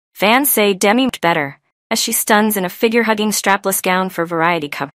Fans say Demi looked better, as she stuns in a figure-hugging strapless gown for Variety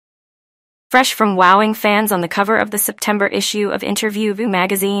cover. Fresh from wowing fans on the cover of the September issue of Interview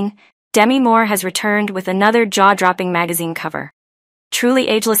magazine, Demi Moore has returned with another jaw-dropping magazine cover. Truly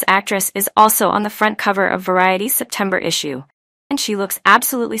ageless actress is also on the front cover of Variety's September issue, and she looks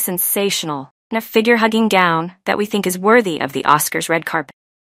absolutely sensational in a figure-hugging gown that we think is worthy of the Oscars red carpet.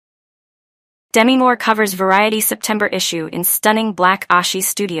 Demi Moore covers Variety's September issue in stunning black Ashi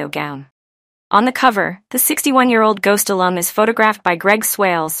Studio gown. On the cover, the 61-year-old Ghost alum is photographed by Greg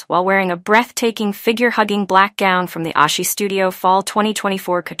Swales while wearing a breathtaking figure-hugging black gown from the Ashi Studio Fall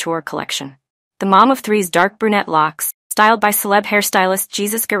 2024 Couture collection. The mom of three's dark brunette locks, styled by celeb hairstylist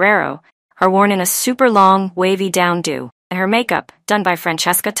Jesus Guerrero, are worn in a super long, wavy down-do, and her makeup, done by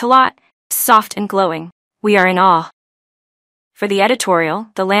Francesca Tolot, is soft and glowing. We are in awe. For the editorial,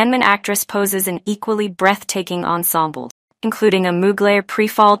 the Landman actress poses in equally breathtaking ensembles, including a Mugler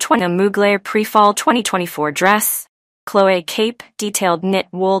Pre-Fall 2024 dress, Chloé cape, detailed knit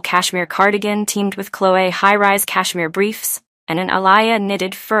wool cashmere cardigan teamed with Chloé high-rise cashmere briefs, and an Alaïa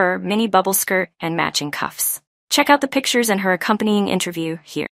knitted fur mini bubble skirt and matching cuffs. Check out the pictures and her accompanying interview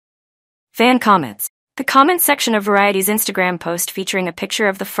here. Fan comments. The comment section of Variety's Instagram post featuring a picture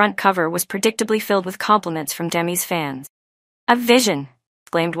of the front cover was predictably filled with compliments from Demi's fans. "A vision,"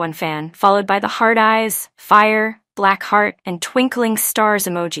 exclaimed one fan, followed by the heart eyes, fire, black heart, and twinkling stars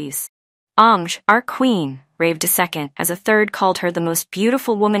emojis. "Our queen," raved a second, as a third called her the most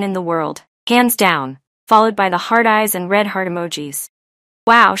beautiful woman in the world, hands down, followed by the heart eyes and red heart emojis.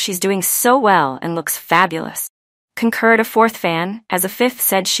 "Wow, she's doing so well and looks fabulous," concurred a fourth fan, as a fifth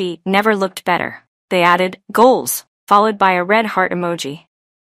said she never looked better. They added, "Goals," followed by a red heart emoji.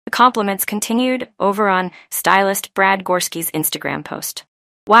 The compliments continued over on stylist Brad Gorski's Instagram post.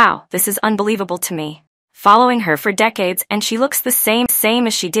 "Wow, this is unbelievable to me. Following her for decades and she looks the same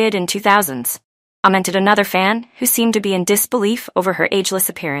as she did in 2000s, commented another fan who seemed to be in disbelief over her ageless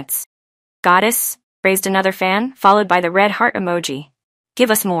appearance. "Goddess," praised another fan, followed by the red heart emoji.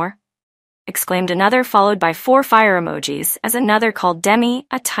 "Give us more," exclaimed another, followed by 4 fire emojis, as another called Demi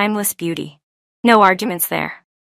a timeless beauty. No arguments there.